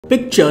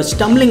Picture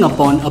stumbling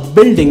upon a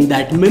building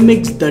that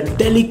mimics the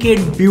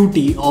delicate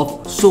beauty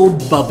of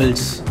soap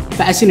bubbles.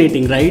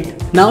 Fascinating, right?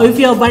 Now if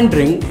you are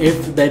wondering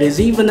if there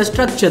is even a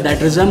structure that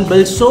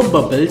resembles soap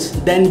bubbles,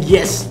 then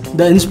yes,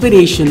 the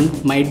inspiration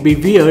might be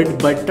weird,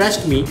 but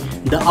trust me,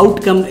 the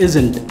outcome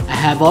isn't. I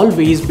have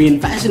always been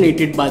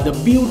fascinated by the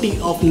beauty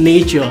of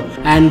nature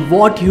and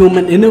what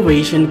human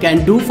innovation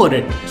can do for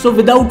it. So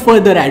without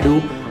further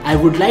ado, I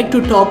would like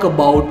to talk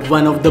about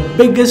one of the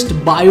biggest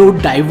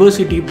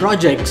biodiversity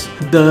projects,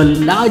 the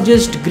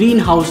largest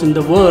greenhouse in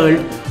the world,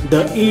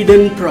 the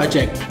Eden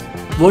Project.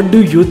 What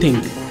do you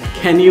think?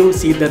 Can you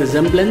see the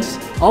resemblance?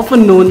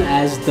 Often known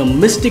as the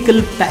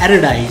mystical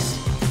paradise,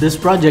 this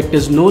project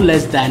is no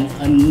less than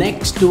a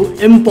next to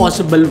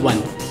impossible one.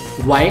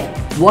 Why?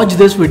 Watch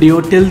this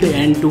video till the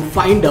end to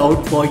find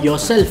out for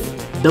yourself.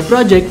 The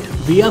project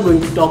we are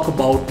going to talk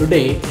about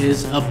today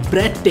is a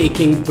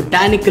breathtaking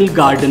botanical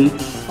garden,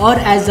 or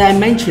as I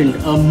mentioned,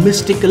 a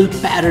mystical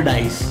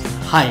paradise.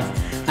 Hi,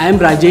 I am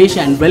Rajesh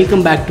and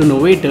welcome back to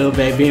Novatr,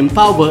 where we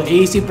empower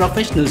AEC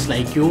professionals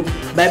like you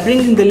by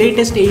bringing the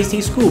latest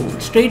AEC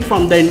scoop straight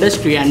from the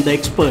industry and the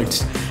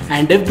experts.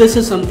 And if this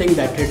is something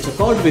that hits a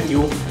chord with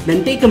you,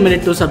 then take a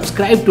minute to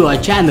subscribe to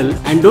our channel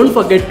and don't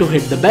forget to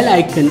hit the bell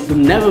icon to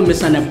never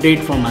miss an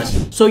update from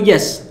us. So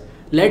yes,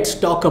 let's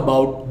talk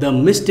about the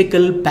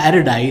mystical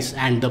paradise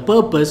and the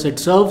purpose it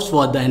serves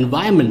for the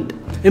environment.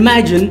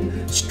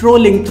 Imagine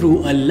strolling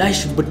through a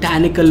lush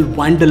botanical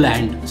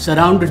wonderland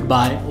surrounded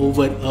by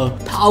over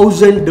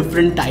 1,000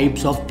 different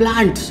types of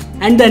plants,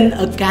 and then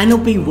a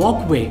canopy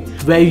walkway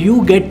where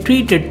you get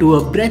treated to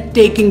a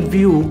breathtaking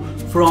view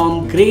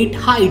from great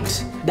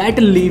heights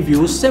that'll leave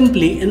you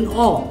simply in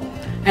awe.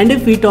 And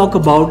if we talk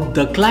about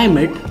the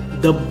climate,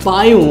 the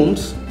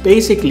biomes,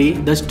 basically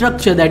the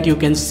structure that you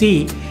can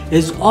see,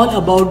 is all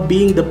about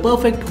being the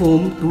perfect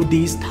home to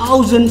these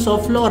thousands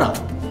of flora.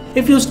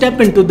 If you step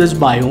into this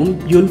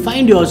biome, you'll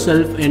find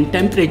yourself in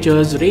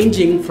temperatures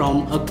ranging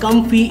from a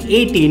comfy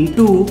 18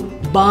 to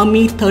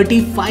balmy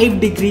 35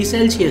 degrees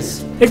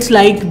Celsius. It's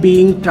like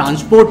being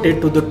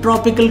transported to the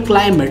tropical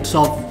climates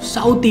of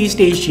Southeast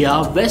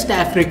Asia, West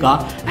Africa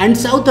and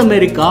South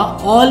America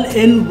all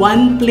in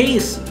one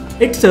place.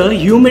 It's a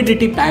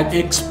humidity-packed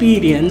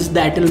experience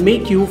that'll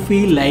make you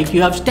feel like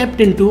you have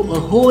stepped into a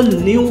whole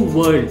new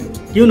world.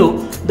 You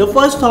know, the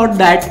first thought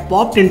that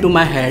popped into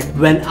my head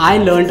when I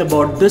learned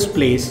about this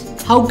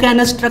place: how can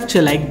a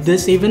structure like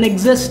this even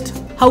exist?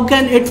 How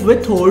can it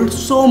withhold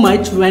so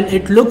much when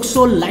it looks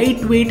so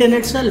lightweight in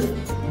itself?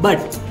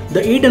 But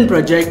the Eden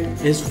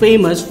Project is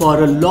famous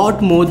for a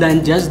lot more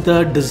than just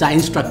the design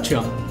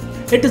structure.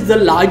 It is the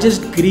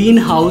largest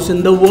greenhouse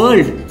in the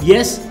world.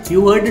 Yes,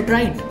 you heard it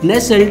right.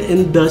 Nestled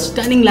in the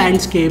stunning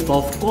landscape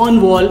of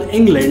Cornwall,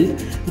 England,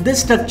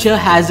 this structure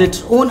has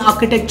its own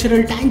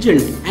architectural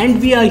tangent, and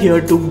we are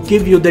here to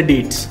give you the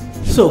dates.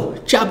 So,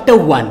 Chapter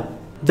 1.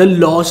 The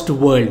Lost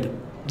World.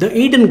 The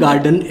Eden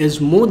Garden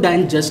is more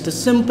than just a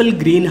simple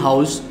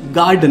greenhouse,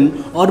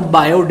 garden or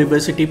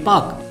biodiversity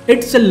park.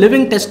 It's a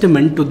living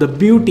testament to the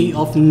beauty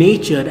of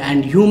nature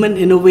and human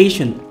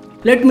innovation.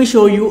 Let me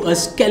show you a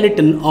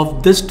skeleton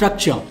of this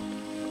structure.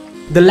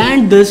 The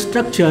land this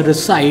structure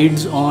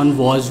resides on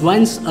was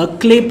once a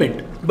clay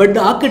pit, but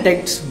the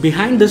architects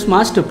behind this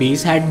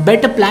masterpiece had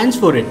better plans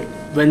for it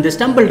when they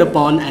stumbled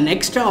upon an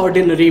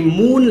extraordinary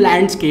moon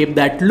landscape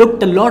that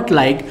looked a lot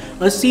like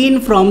a scene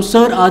from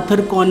Sir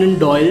Arthur Conan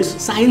Doyle's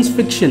science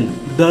fiction,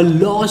 The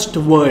Lost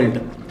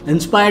World.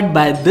 Inspired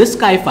by this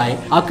sci-fi,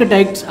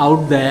 architects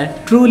out there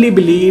truly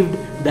believed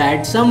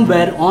that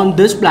somewhere on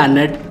this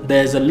planet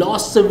there's a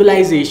lost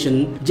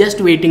civilization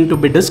just waiting to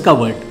be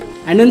discovered.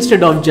 And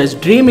instead of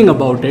just dreaming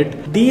about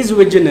it, these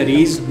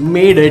visionaries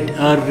made it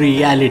a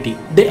reality.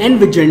 They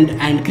envisioned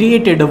and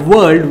created a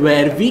world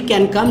where we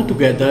can come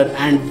together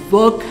and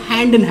work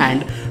hand in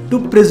hand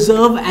to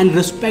preserve and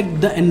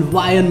respect the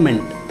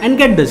environment. And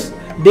get this,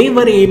 they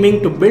were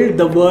aiming to build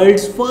the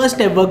world's first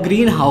ever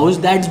greenhouse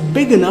that's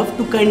big enough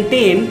to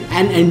contain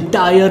an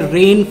entire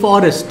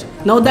rainforest.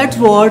 Now that's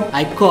what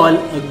I call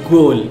a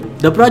goal.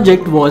 The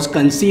project was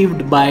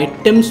conceived by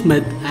Tim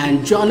Smith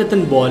and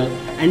Jonathan Ball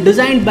and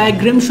designed by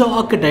Grimshaw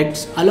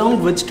Architects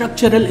along with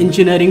structural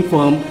engineering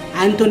firm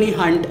Anthony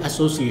Hunt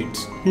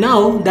Associates.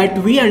 Now that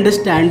we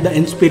understand the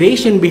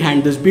inspiration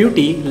behind this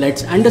beauty,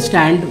 let's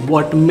understand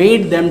what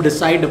made them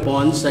decide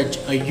upon such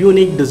a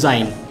unique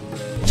design.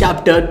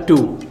 Chapter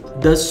 2.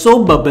 The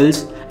Soap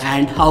Bubbles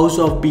and House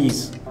of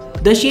Bees.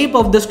 The shape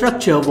of the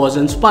structure was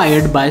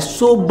inspired by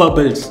soap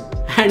bubbles.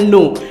 And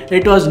no,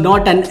 it was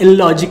not an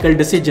illogical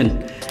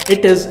decision.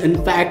 It is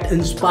in fact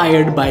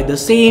inspired by the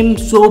same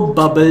soap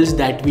bubbles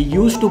that we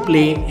used to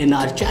play in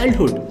our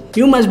childhood.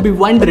 You must be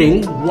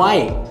wondering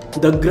why.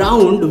 The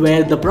ground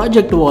where the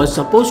project was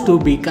supposed to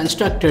be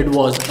constructed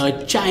was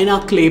a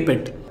China clay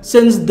pit.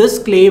 Since this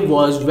clay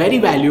was very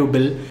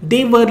valuable,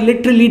 they were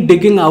literally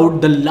digging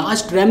out the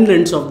last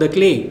remnants of the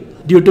clay.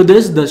 Due to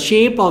this, the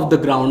shape of the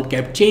ground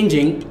kept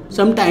changing.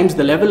 Sometimes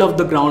the level of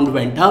the ground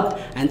went up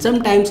and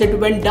sometimes it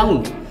went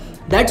down.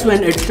 That's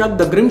when it struck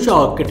the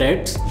Grimshaw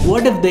architects.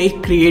 What if they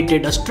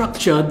created a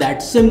structure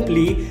that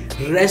simply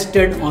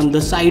rested on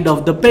the side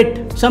of the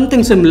pit?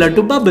 Something similar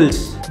to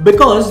bubbles.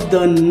 Because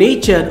the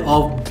nature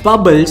of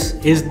bubbles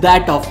is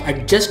that of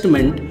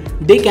adjustment,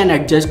 they can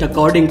adjust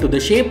according to the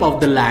shape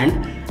of the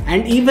land,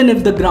 and even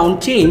if the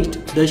ground changed,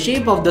 the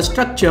shape of the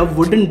structure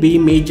wouldn't be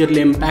majorly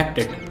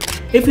impacted.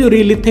 If you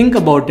really think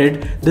about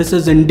it, this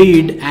is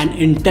indeed an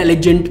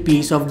intelligent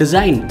piece of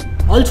design.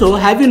 Also,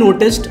 have you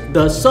noticed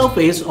the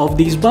surface of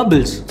these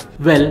bubbles?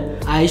 Well,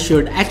 I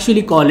should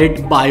actually call it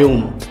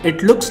biome.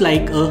 It looks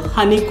like a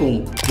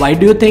honeycomb. Why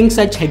do you think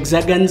such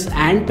hexagons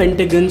and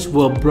pentagons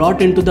were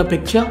brought into the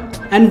picture?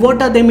 And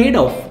what are they made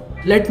of?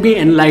 Let me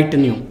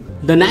enlighten you.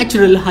 The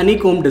natural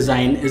honeycomb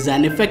design is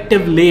an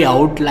effective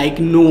layout like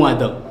no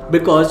other,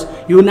 because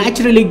you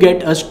naturally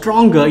get a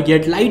stronger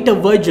yet lighter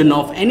version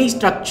of any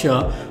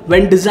structure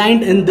when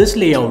designed in this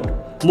layout.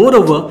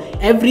 Moreover,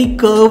 every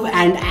curve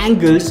and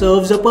angle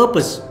serves a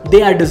purpose.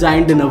 They are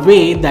designed in a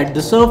way that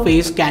the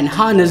surface can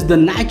harness the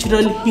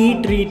natural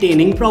heat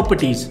retaining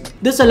properties.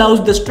 This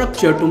allows the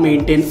structure to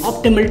maintain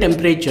optimal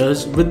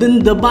temperatures within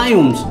the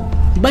biomes.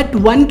 But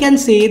one can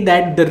say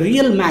that the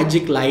real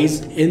magic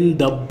lies in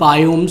the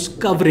biomes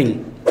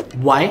covering.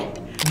 Why?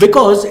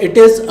 Because it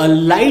is a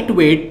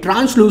lightweight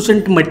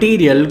translucent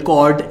material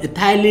called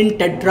ethylene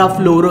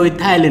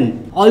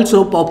tetrafluoroethylene,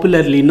 also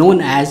popularly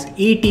known as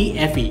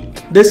ETFE.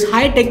 This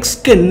high-tech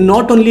skin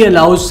not only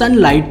allows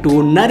sunlight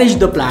to nourish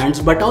the plants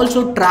but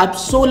also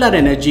traps solar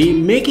energy,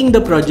 making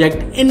the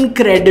project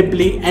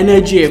incredibly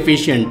energy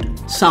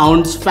efficient.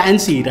 Sounds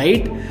fancy,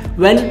 right?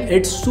 Well,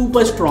 it's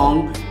super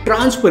strong,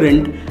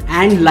 transparent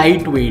and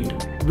lightweight,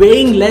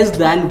 weighing less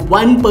than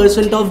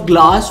 1% of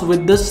glass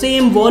with the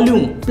same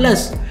volume.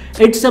 Plus,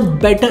 it's a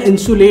better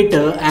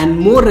insulator and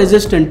more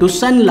resistant to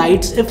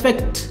sunlight's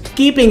effects.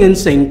 Keeping in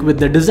sync with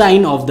the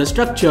design of the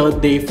structure,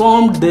 they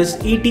formed this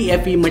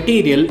ETFE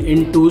material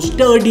into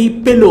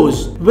sturdy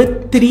pillows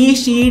with 3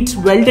 sheets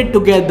welded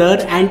together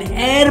and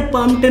air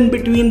pumped in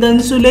between the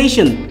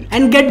insulation.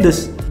 And get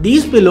this,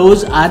 these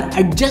pillows are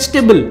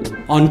adjustable.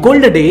 On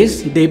colder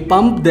days, they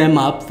pump them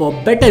up for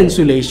better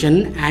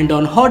insulation, and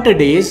on hotter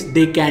days,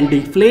 they can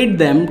deflate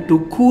them to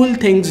cool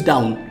things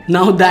down.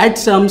 Now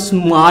that's some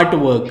smart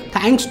work.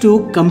 Thanks to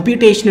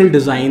computational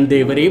design,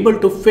 they were able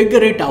to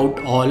figure it out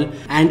all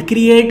and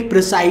create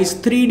precise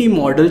 3D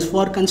models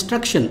for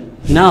construction.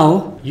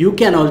 Now, you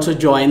can also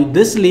join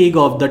this league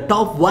of the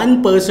top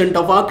 1%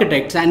 of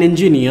architects and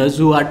engineers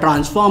who are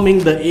transforming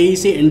the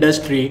AEC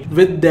industry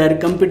with their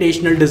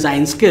computational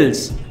design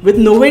skills. With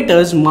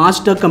Novatr's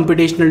Master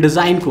Computational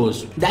Design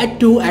course, that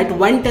too at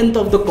 1/10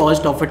 of the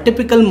cost of a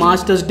typical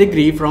master's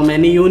degree from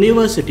any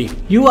university.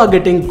 You are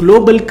getting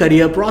global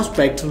career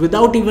prospects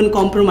without even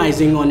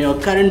compromising on your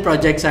current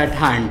projects at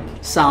hand.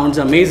 Sounds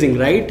amazing,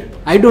 right?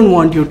 I don't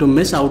want you to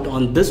miss out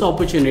on this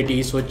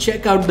opportunity, so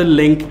check out the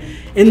link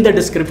in the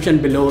description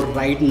below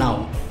right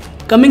now.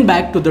 Coming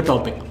back to the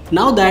topic.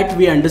 Now that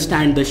we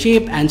understand the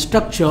shape and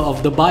structure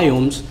of the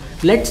biomes,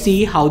 let's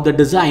see how the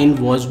design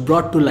was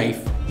brought to life.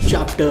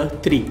 Chapter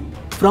 3.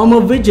 From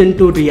a vision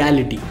to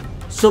reality.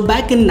 So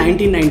back in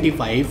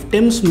 1995,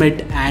 Tim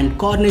Smith and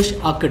Cornish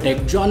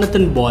architect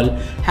Jonathan Ball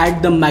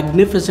had the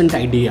magnificent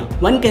idea.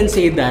 One can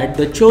say that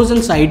the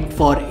chosen site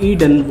for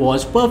Eden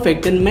was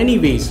perfect in many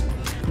ways,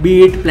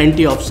 be it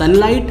plenty of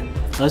sunlight,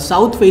 a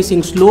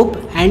south-facing slope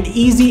and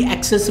easy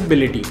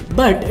accessibility.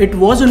 But it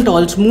wasn't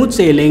all smooth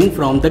sailing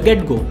from the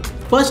get-go.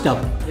 First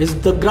up is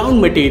the ground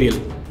material.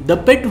 The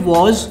pit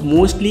was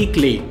mostly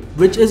clay,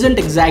 which isn't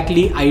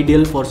exactly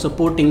ideal for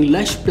supporting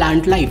lush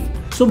plant life.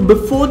 So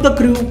before the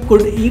crew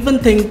could even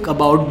think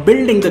about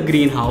building the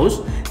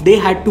greenhouse, they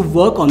had to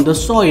work on the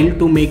soil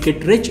to make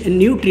it rich in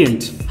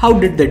nutrients. How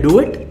did they do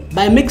it?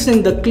 By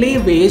mixing the clay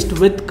waste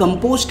with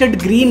composted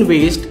green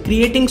waste,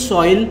 creating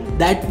soil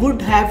that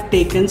would have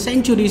taken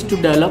centuries to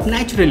develop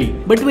naturally.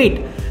 But wait,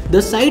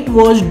 the site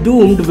was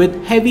doomed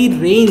with heavy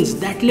rains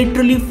that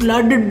literally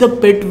flooded the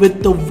pit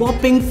with a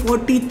whopping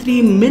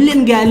 43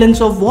 million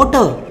gallons of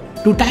water.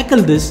 To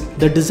tackle this,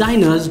 the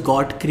designers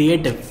got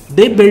creative.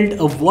 They built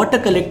a water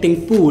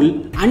collecting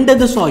pool under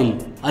the soil,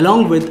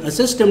 along with a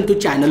system to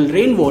channel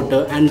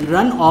rainwater and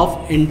run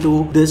off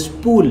into this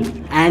pool.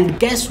 And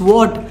guess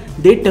what?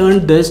 They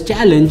turned this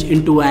challenge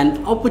into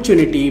an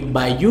opportunity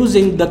by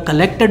using the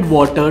collected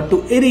water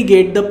to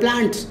irrigate the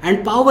plants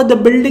and power the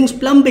building's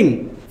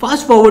plumbing.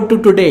 Fast forward to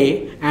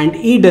today, and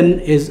Eden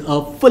is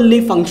a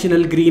fully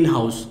functional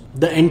greenhouse.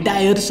 The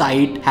entire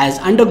site has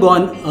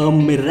undergone a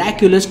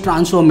miraculous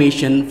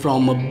transformation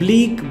from a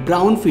bleak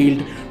brown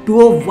field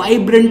to a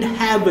vibrant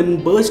heaven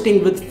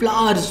bursting with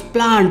flowers,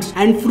 plants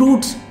and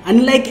fruits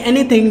unlike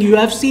anything you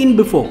have seen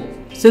before.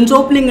 Since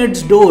opening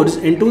its doors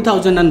in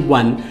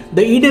 2001,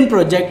 the Eden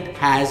project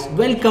has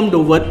welcomed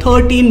over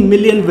 13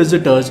 million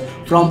visitors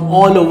from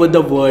all over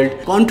the world,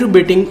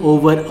 contributing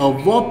over a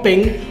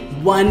whopping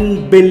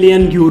 1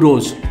 billion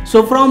euros.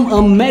 So from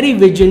a merry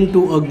vision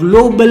to a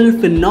global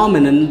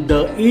phenomenon,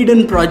 the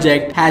Eden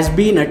project has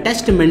been a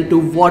testament to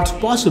what's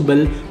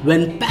possible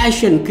when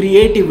passion,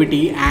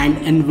 creativity and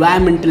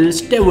environmental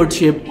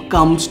stewardship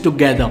comes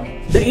together.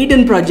 The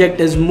Eden project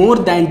is more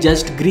than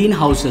just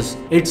greenhouses.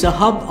 It's a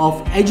hub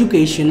of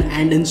education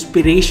and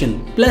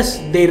inspiration. Plus,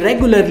 they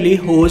regularly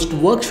host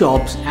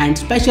workshops and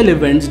special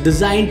events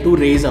designed to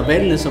raise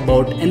awareness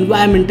about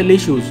environmental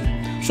issues.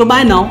 So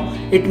by now,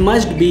 it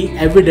must be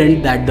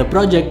evident that the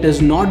project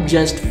is not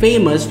just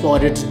famous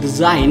for its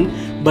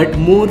design, but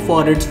more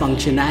for its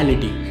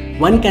functionality.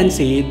 One can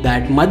say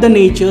that Mother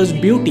Nature's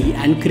beauty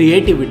and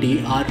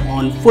creativity are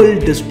on full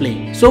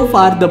display. So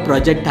far, the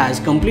project has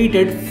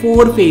completed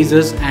 4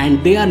 phases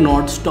and they are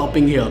not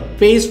stopping here.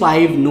 Phase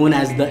 5, known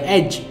as the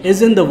Edge,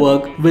 is in the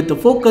work with a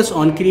focus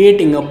on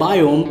creating a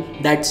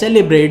biome that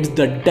celebrates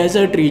the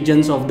desert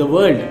regions of the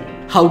world.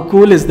 How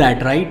cool is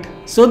that, right?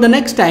 So the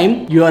next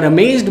time you are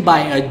amazed by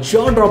a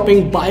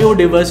jaw-dropping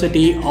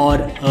biodiversity or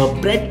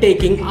a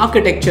breathtaking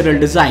architectural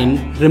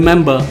design,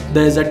 remember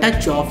there is a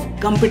touch of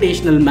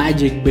computational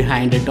magic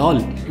behind it all.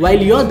 While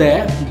you're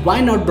there,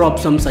 why not drop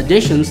some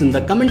suggestions in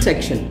the comment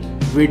section?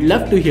 We'd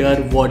love to hear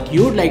what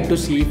you'd like to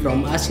see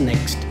from us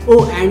next.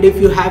 Oh, and if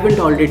you haven't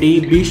already,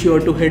 be sure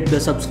to hit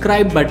the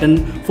subscribe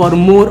button for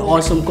more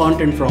awesome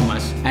content from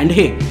us. And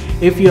hey,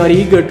 if you are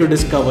eager to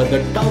discover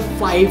the top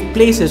 5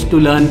 places to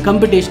learn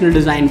computational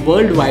design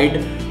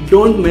worldwide,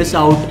 don't miss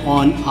out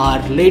on our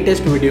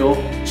latest video.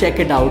 Check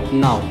it out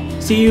now.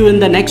 See you in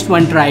the next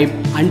one, tribe.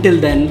 Until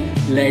then,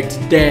 let's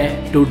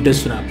dare to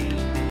disrupt.